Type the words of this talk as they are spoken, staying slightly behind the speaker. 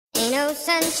no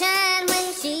sunshine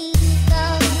when she's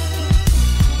gone.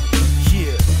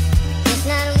 Yeah, It's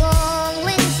not warm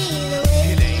when she's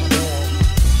away. it ain't warm.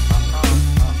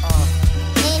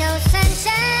 Ain't no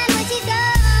sunshine when she's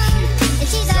gone. And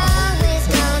she's always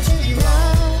gone too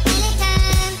long.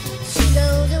 Anytime she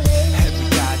goes away. Every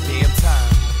goddamn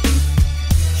time.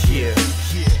 Yeah,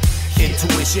 yeah.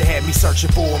 Intuition had me searching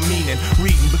for a meaning,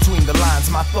 reading between the lines.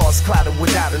 My thoughts clouded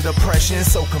without an depression,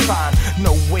 so confined.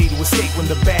 No way to escape when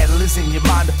the battle is in your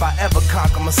mind. If I ever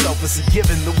conquer myself, it's a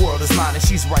given. The world is mine, and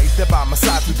she's right there by my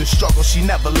side through the struggle. She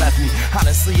never left me.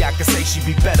 Honestly, I could say she'd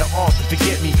be better off to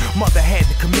forget me. Mother had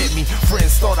to commit me.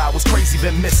 Friends thought I was crazy,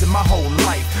 been missing my whole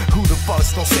life. Who the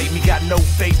fuck's gonna save me? Got no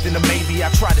faith in a maybe. I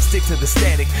try to stick to the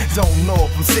static. Don't know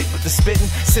if I'm sick, but the spitting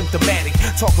symptomatic.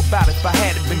 Talk about if I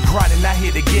hadn't been grinding, I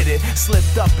here to get it.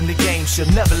 Slipped up in the game, she'll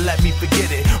never let me forget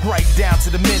it. Right down to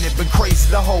the minute, been crazy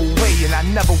the whole way, and I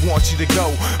never want you to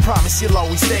go. Promise you'll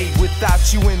always stay.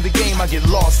 Without you in the game, I get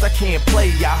lost, I can't play.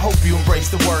 I hope you embrace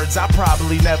the words I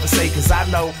probably never say, cause I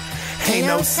know ain't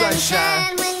no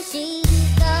sunshine. When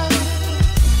she's gone.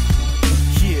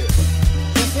 Yeah,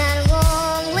 It's not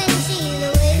warm when she's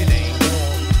away. it ain't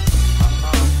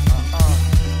warm.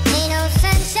 Ain't no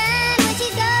sunshine when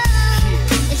she's gone.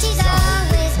 And she's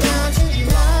always gone too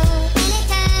long.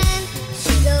 Anytime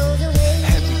she goes away.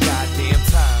 Every goddamn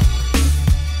time.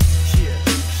 Yeah,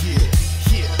 yeah,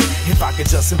 yeah. If I could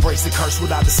just embrace the curse,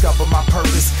 would I discover my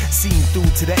purpose? Seen through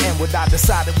to the end, would I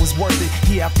decide it was worth it?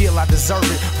 Yeah, I feel I deserve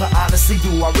it, but honestly, do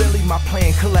I really? My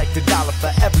plan, collect a dollar for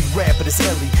every rapper that's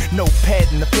illy. No pad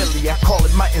in the Philly, I call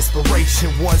it my inspiration.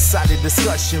 One-sided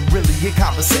discussion, really a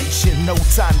conversation. No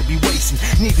time to be wasting,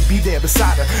 need to be there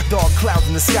beside her. Dark clouds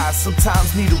in the sky,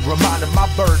 sometimes need a reminder. My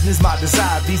burden is my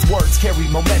desire, these words carry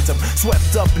momentum.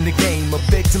 Swept up in the game, a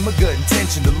victim of good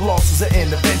intention. The loss was an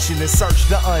intervention and search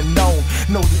the unknown.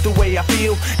 Know that the way I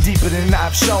feel, deeper than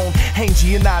I've shown. Ain't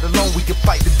you not alone, we can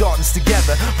fight the darkness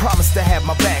together. Promise to have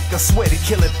my back, I swear to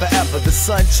kill it forever. The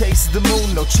sun chases the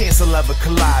moon, no chance I'll ever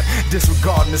collide.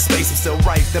 Disregarding the space, I'm still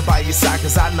right there by your side,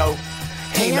 cause I know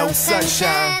ain't no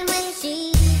sunshine. When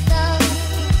she's gone.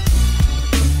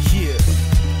 Yeah,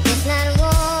 It's not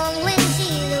warm when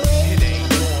she's away. it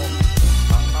ain't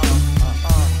warm.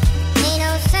 Ain't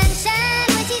no sunshine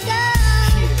when she's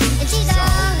gone. And she's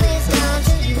always gone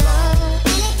too long.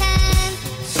 Anytime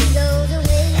she goes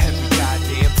away. Every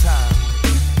goddamn time.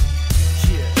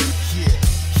 Yeah,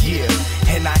 yeah,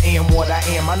 yeah. And I am what I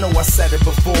am, I know I said it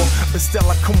before, but still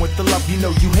I come with the love you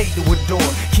know you hate to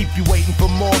adore. Keep you waiting for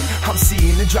more, I'm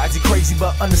seeing it drives you crazy,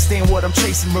 but understand what I'm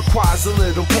chasing requires a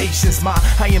little patience.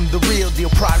 I am the real deal,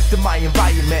 product of my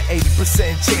environment.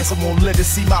 80% chance I won't let it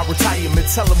see my retirement.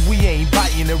 Tell them we ain't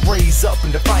buying and raise up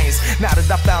in defiance. Now that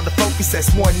I found the focus,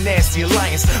 that's one nasty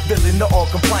alliance. Building to all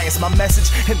compliance, my message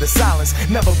in the silence.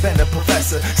 Never been a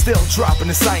professor, still dropping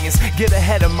the science. Get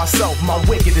ahead of myself, my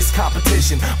wickedest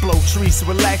competition. Blow trees to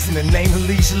relax in the name of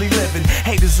leisurely living.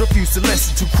 Haters refuse to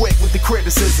listen, too quick with the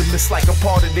criticism. It's like a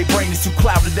part of their brain is too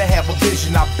clouded to have a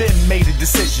vision. I've been made a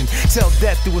decision, till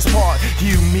death do us part.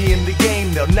 You, me, and the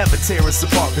game, they'll never tear us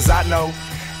apart, cause I know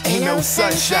ain't no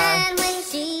sunshine.